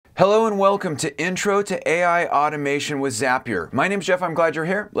Hello and welcome to Intro to AI Automation with Zapier. My name's Jeff, I'm glad you're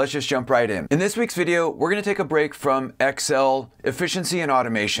here. Let's just jump right in. In this week's video, we're gonna take a break from Excel efficiency and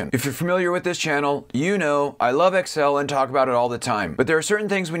automation. If you're familiar with this channel, you know I love Excel and talk about it all the time. But there are certain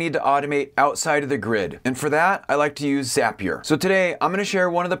things we need to automate outside of the grid. And for that, I like to use Zapier. So today, I'm gonna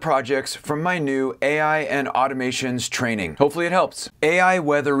share one of the projects from my new AI and automations training. Hopefully it helps. AI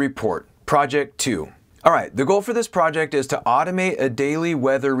Weather Report, Project 2. All right, the goal for this project is to automate a daily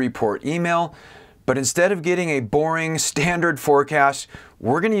weather report email, but instead of getting a boring standard forecast,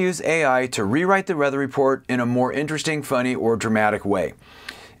 we're gonna use AI to rewrite the weather report in a more interesting, funny, or dramatic way.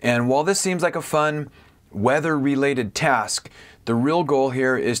 And while this seems like a fun weather-related task, the real goal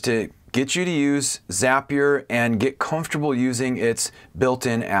here is to get you to use Zapier and get comfortable using its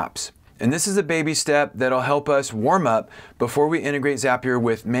built-in apps. And this is a baby step that'll help us warm up before we integrate Zapier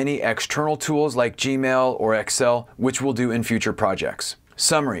with many external tools like Gmail or Excel, which we'll do in future projects.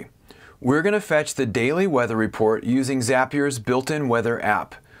 Summary: we're going to fetch the daily weather report using Zapier's built-in weather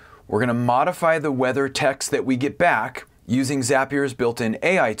app. We're going to modify the weather text that we get back using Zapier's built-in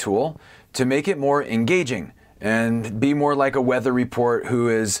AI tool to make it more engaging and be more like a weather report who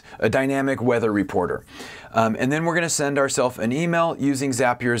is a dynamic weather reporter. And then we're going to send ourselves an email using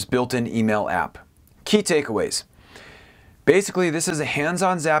Zapier's built-in email app. Key takeaways. Basically, this is a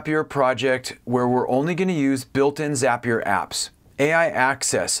hands-on Zapier project where we're only going to use built-in Zapier apps. AI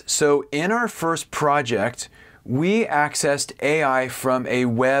access. So in our first project, we accessed AI from a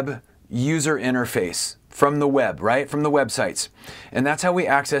web user interface. From the web, right? From the websites. And that's how we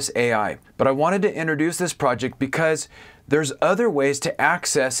access AI. But I wanted to introduce this project because there's other ways to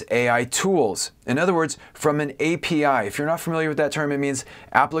access AI tools. In other words, from an API. If you're not familiar with that term, it means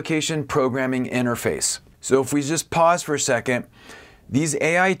Application Programming Interface. So if we just pause for a second, these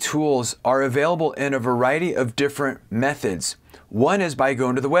AI tools are available in a variety of different methods. One is by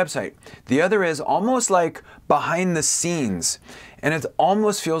going to the website. The other is almost like behind the scenes. And it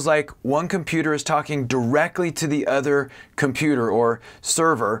almost feels like one computer is talking directly to the other computer or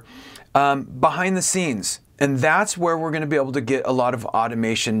server behind the scenes. And that's where we're going to be able to get a lot of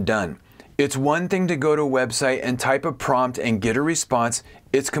automation done. It's one thing to go to a website and type a prompt and get a response.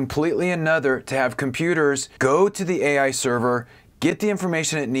 It's completely another to have computers go to the AI server, get the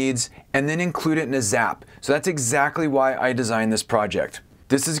information it needs, and then include it in a Zap. So that's exactly why I designed this project.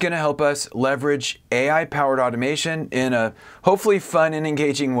 This is going to help us leverage AI-powered automation in a hopefully fun and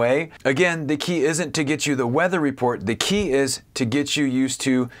engaging way. Again, the key isn't to get you the weather report. The key is to get you used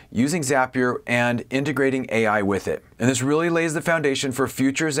to using Zapier and integrating AI with it. And this really lays the foundation for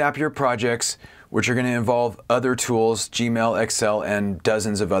future Zapier projects, which are going to involve other tools, Gmail, Excel, and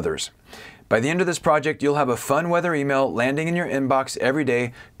dozens of others. By the end of this project, you'll have a fun weather email landing in your inbox every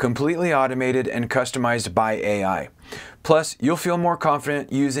day, completely automated and customized by AI. Plus, you'll feel more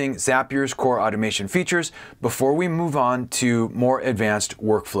confident using Zapier's core automation features before we move on to more advanced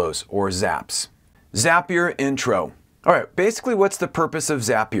workflows, or Zaps. Zapier intro. All right, basically what's the purpose of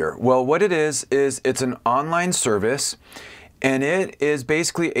Zapier? Well, what it is it's an online service, and it is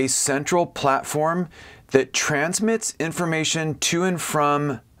basically a central platform that transmits information to and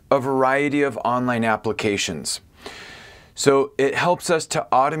from a variety of online applications. So it helps us to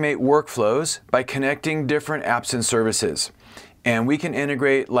automate workflows by connecting different apps and services. And we can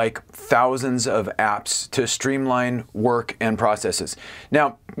integrate like thousands of apps to streamline work and processes.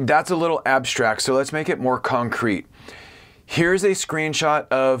 Now, that's a little abstract, so let's make it more concrete. Here's a screenshot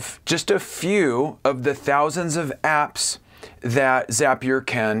of just a few of the thousands of apps that Zapier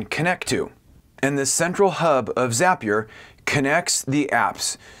can connect to. And the central hub of Zapier connects the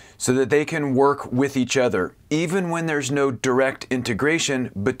apps so that they can work with each other, even when there's no direct integration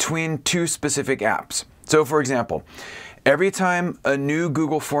between two specific apps. So for example, every time a new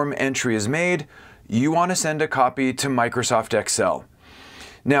Google form entry is made, you want to send a copy to Microsoft Excel.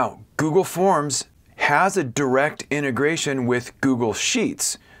 Now, Google Forms has a direct integration with Google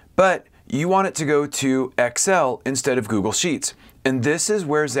Sheets, but you want it to go to Excel instead of Google Sheets. And this is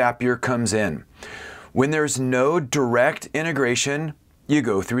where Zapier comes in. When there's no direct integration, you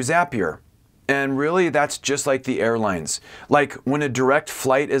go through Zapier. And really, that's just like the airlines. Like when a direct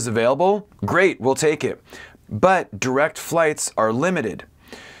flight is available, great, we'll take it. But direct flights are limited.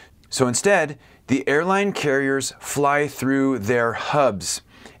 So instead, the airline carriers fly through their hubs.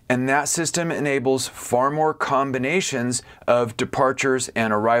 And that system enables far more combinations of departures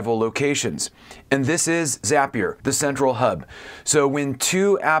and arrival locations. And this is Zapier, the central hub. So when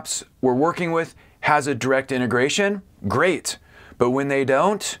two apps we're working with has a direct integration, great. But when they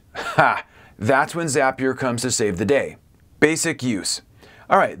don't, that's when Zapier comes to save the day. Basic use.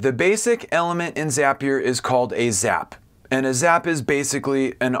 All right, the basic element in Zapier is called a Zap. And a Zap is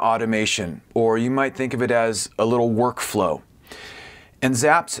basically an automation, or you might think of it as a little workflow. And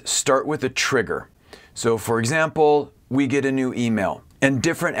Zaps start with a trigger. So for example, we get a new email, and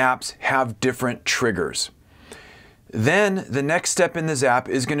different apps have different triggers. Then the next step in the Zap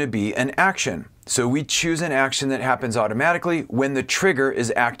is going to be an action. So we choose an action that happens automatically when the trigger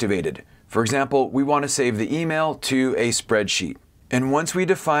is activated. For example, we want to save the email to a spreadsheet. And once we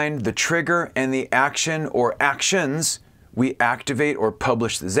define the trigger and the action or actions, we activate or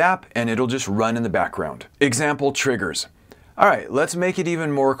publish the Zap, and it'll just run in the background. Example triggers. All right, let's make it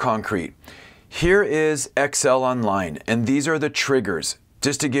even more concrete. Here is Excel Online, and these are the triggers,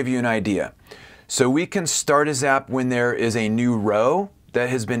 just to give you an idea. So we can start a Zap when there is a new row that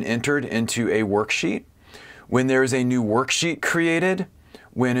has been entered into a worksheet, when there is a new worksheet created,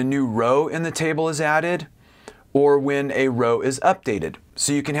 when a new row in the table is added, or when a row is updated.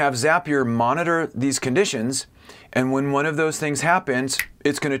 So you can have Zapier monitor these conditions, and when one of those things happens,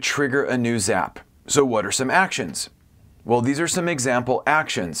 it's going to trigger a new Zap. So what are some actions? Well, these are some example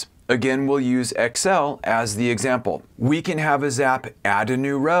actions. Again, we'll use Excel as the example. We can have a Zap add a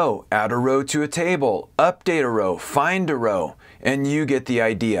new row, add a row to a table, update a row, find a row, and you get the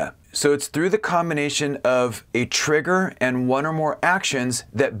idea. So it's through the combination of a trigger and one or more actions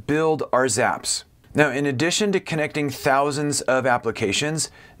that build our Zaps. Now, in addition to connecting thousands of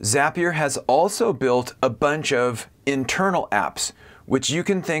applications, Zapier has also built a bunch of internal apps, which you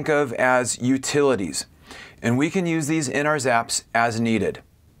can think of as utilities. And we can use these in our Zaps as needed.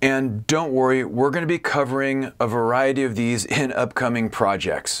 And don't worry, we're going to be covering a variety of these in upcoming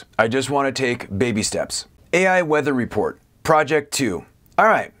projects. I just want to take baby steps. AI Weather Report, Project 2. All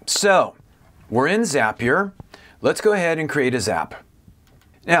right, so we're in Zapier. Let's go ahead and create a Zap.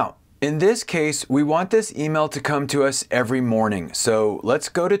 Now, in this case, we want this email to come to us every morning. So let's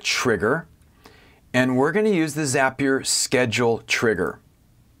go to Trigger, and we're going to use the Zapier Schedule Trigger.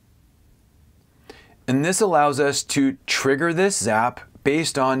 And this allows us to trigger this Zap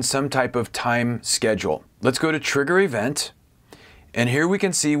based on some type of time schedule. Let's go to Trigger Event, and here we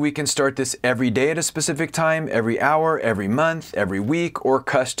can see we can start this every day at a specific time, every hour, every month, every week, or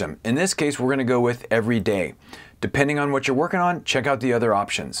custom. In this case, we're going to go with every day. Depending on what you're working on, check out the other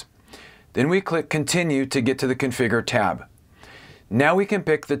options. Then we click Continue to get to the Configure tab. Now we can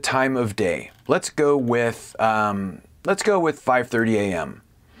pick the time of day. Let's go with 5:30 a.m.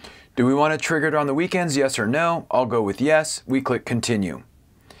 Do we want to trigger it on the weekends, yes or no? I'll go with yes. We click Continue.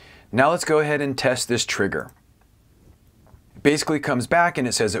 Now let's go ahead and test this trigger. It basically comes back and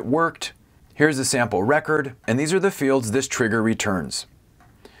it says it worked. Here's the sample record, and these are the fields this trigger returns.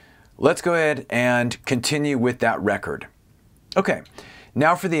 Let's go ahead and continue with that record. Okay,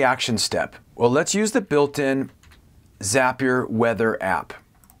 now for the action step. Well, let's use the built-in Zapier Weather app.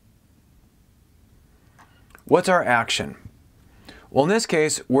 What's our action? Well, in this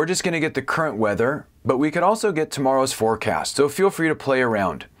case, we're just going to get the current weather, but we could also get tomorrow's forecast, so feel free to play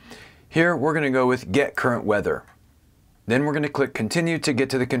around. Here, we're going to go with Get Current Weather. Then we're going to click Continue to get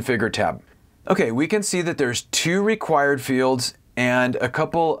to the Configure tab. Okay, we can see that there's 2 required fields and a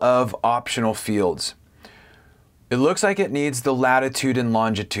couple of optional fields. It looks like it needs the latitude and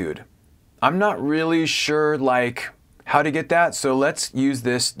longitude. I'm not really sure how to get that, so let's use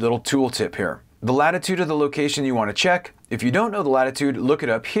this little tooltip here. The latitude of the location you want to check. If you don't know the latitude, look it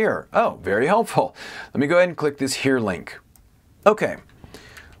up here. Oh, very helpful. Let me go ahead and click this here link. Okay,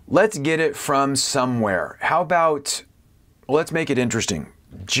 let's get it from somewhere. How about, well, let's make it interesting.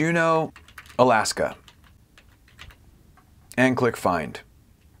 Juneau, Alaska. And click Find.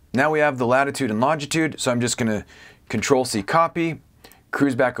 Now we have the latitude and longitude, so I'm just going to Control-C copy,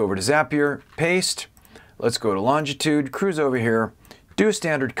 cruise back over to Zapier, paste. Let's go to longitude, cruise over here, do a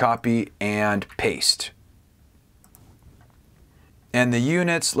standard copy, and paste. And the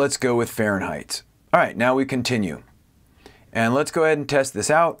units, let's go with Fahrenheit. All right, now we continue. And let's go ahead and test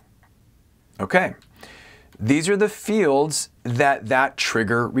this out. Okay, these are the fields that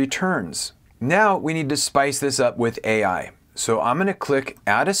trigger returns. Now we need to spice this up with AI. So I'm going to click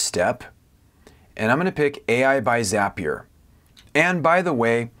Add a Step, and I'm going to pick AI by Zapier. And by the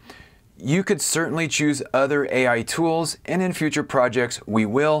way, you could certainly choose other AI tools, and in future projects we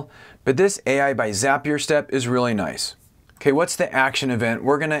will, but this AI by Zapier step is really nice. Okay, what's the action event?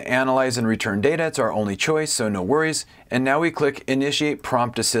 We're going to analyze and return data. It's our only choice, so no worries. And now we click Initiate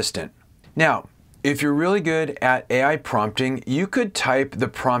Prompt Assistant. Now, if you're really good at AI prompting, you could type the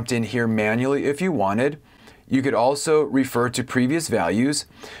prompt in here manually if you wanted. You could also refer to previous values,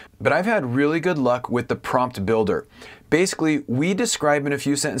 but I've had really good luck with the prompt builder. Basically, we describe in a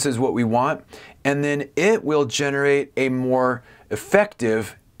few sentences what we want, and then it will generate a more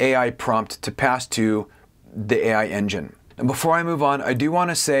effective AI prompt to pass to the AI engine. And before I move on, I do want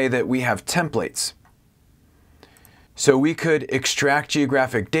to say that we have templates. So we could extract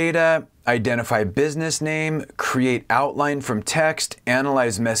geographic data, identify business name, create outline from text,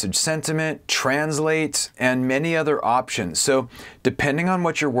 analyze message sentiment, translate, and many other options. So depending on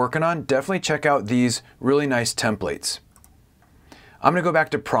what you're working on, definitely check out these really nice templates. I'm going to go back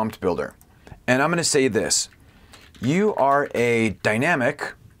to Prompt Builder, and I'm going to say this. You are a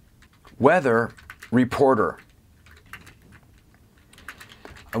dynamic weather reporter.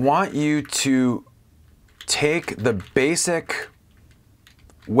 I want you to take the basic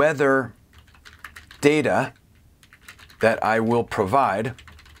weather data that I will provide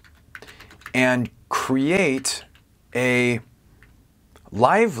and create a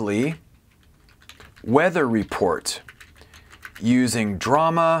lively weather report using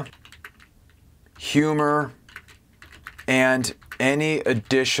drama, humor, and any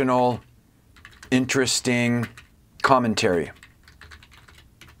additional interesting commentary.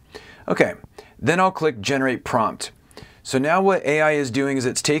 Okay, then I'll click Generate Prompt. So now what AI is doing is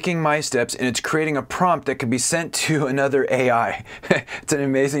it's taking my steps and it's creating a prompt that can be sent to another AI. It's an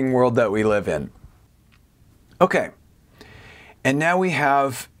amazing world that we live in. Okay, and now we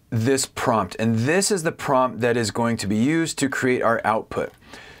have this prompt, and this is the prompt that is going to be used to create our output.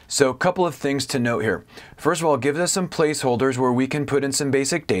 So a couple of things to note here. First of all, it gives us some placeholders where we can put in some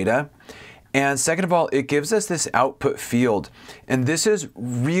basic data. And second of all, it gives us this output field. And this is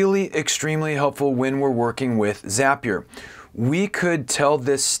really extremely helpful when we're working with Zapier. We could tell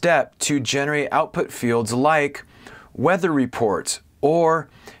this step to generate output fields like weather reports or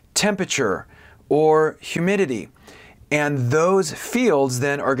temperature or humidity. And those fields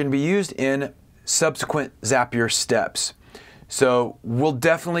then are going to be used in subsequent Zapier steps. So we'll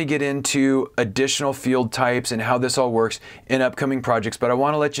definitely get into additional field types and how this all works in upcoming projects. But I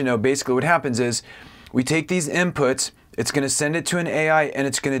want to let you know, basically what happens is we take these inputs, it's going to send it to an AI, and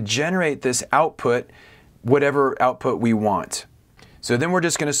it's going to generate this output, whatever output we want. So then we're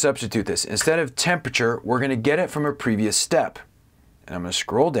just going to substitute this. Instead of temperature, we're going to get it from a previous step. And I'm going to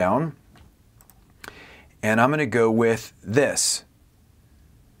scroll down, and I'm going to go with this.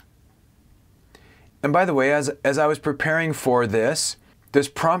 And by the way, as I was preparing for this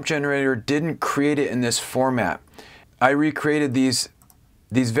prompt generator didn't create it in this format. I recreated these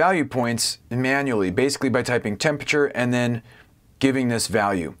value points manually, basically by typing temperature and then giving this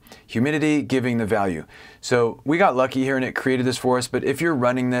value. Humidity, giving the value. So we got lucky here and it created this for us, but if you're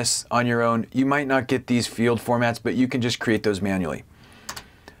running this on your own, you might not get these field formats, but you can just create those manually.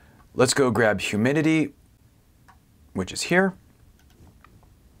 Let's go grab humidity, which is here.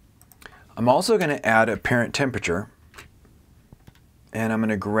 I'm also going to add a parent temperature, and I'm going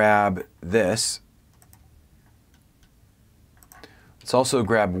to grab this. Let's also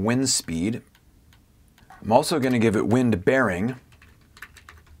grab wind speed. I'm also going to give it wind bearing.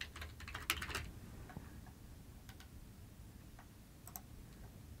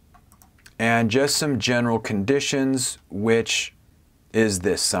 And just some general conditions, which is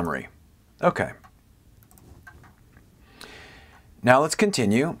this summary. Okay. Now let's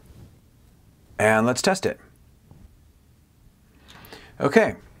continue. And let's test it.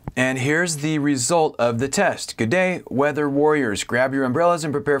 Okay, and here's the result of the test. Good day, weather warriors. Grab your umbrellas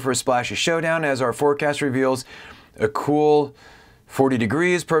and prepare for a splashy showdown as our forecast reveals a cool 40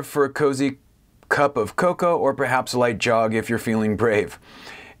 degrees, perfect for a cozy cup of cocoa or perhaps a light jog if you're feeling brave.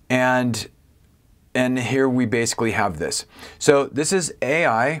 And here we basically have this. So this is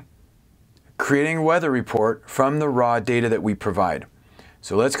AI creating a weather report from the raw data that we provide.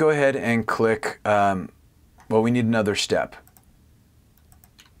 So let's go ahead and click, well, we need another step.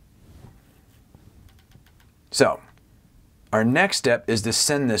 So our next step is to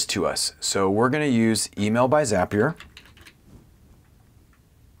send this to us. So we're going to use Email by Zapier.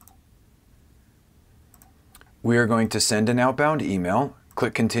 We are going to send an outbound email.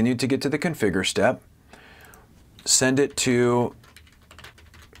 Click Continue to get to the Configure step. Send it to,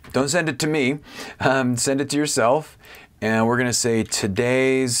 don't send it to me, send it to yourself. And we're going to say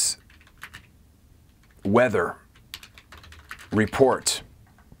today's weather report.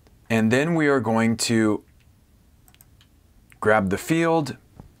 And then we are going to grab the field.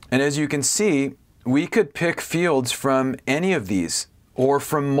 And as you can see, we could pick fields from any of these or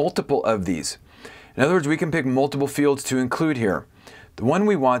from multiple of these. In other words, we can pick multiple fields to include here. The one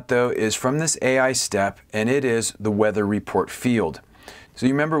we want though is from this AI step, and it is the weather report field. So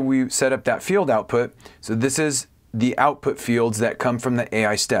you remember we set up that field output. So this is the output fields that come from the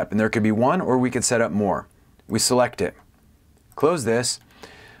AI step. And there could be one, or we could set up more. We select it. Close this.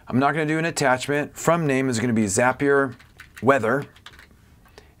 I'm not going to do an attachment. From name is going to be Zapier weather.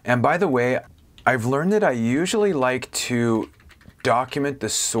 And by the way, I've learned that I usually like to document the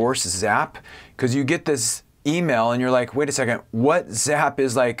source Zap, because you get this email and you're like, wait a second, what Zap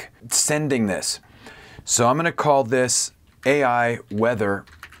is like sending this? So I'm gonna call this AI weather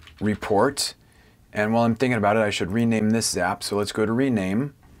report. And while I'm thinking about it, I should rename this Zap. So let's go to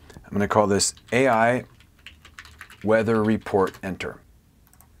rename. I'm gonna call this AI weather report, enter.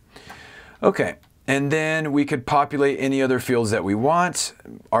 Okay, and then we could populate any other fields that we want.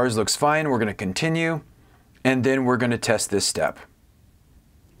 Ours looks fine, we're gonna continue, and then we're gonna test this step.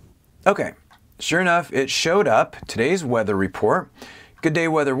 Okay, sure enough, it showed up, today's weather report. Good day,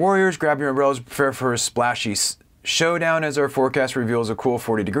 weather warriors, grab your umbrellas, prepare for a splashy showdown as our forecast reveals a cool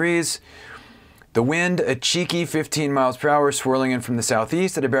 40 degrees. The wind, a cheeky 15 miles per hour, swirling in from the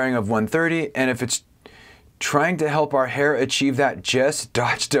southeast at a bearing of 130, and if it's trying to help our hair achieve that, just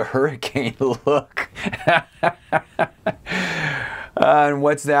dodged a hurricane. Look. And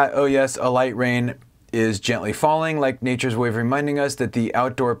what's that? Oh yes, a light rain is gently falling, like nature's way of reminding us that the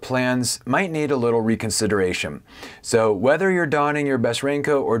outdoor plans might need a little reconsideration. So whether you're donning your best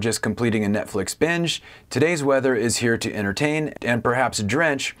raincoat or just completing a Netflix binge, today's weather is here to entertain and perhaps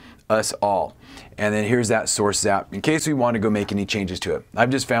drench us all. And then here's that source Zap in case we want to go make any changes to it. I've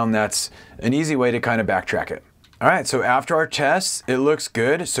just found that's an easy way to kind of backtrack it. All right, so after our tests, it looks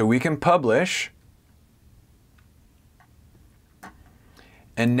good, so we can publish.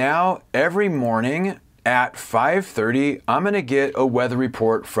 And now every morning at 5:30, I'm gonna get a weather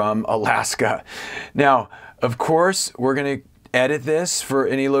report from Alaska. Now, of course, we're gonna edit this for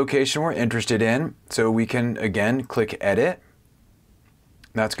any location we're interested in. So we can, again, click edit.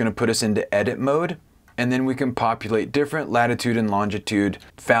 That's gonna put us into edit mode. And then we can populate different latitude and longitude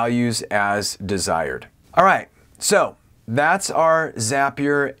values as desired. All right, so that's our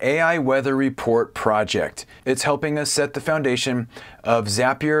Zapier AI Weather Report project. It's helping us set the foundation of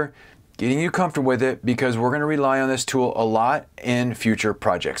Zapier, getting you comfortable with it, because we're gonna rely on this tool a lot in future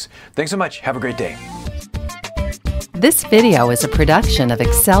projects. Thanks so much, have a great day. This video is a production of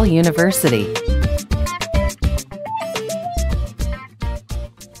Excel University.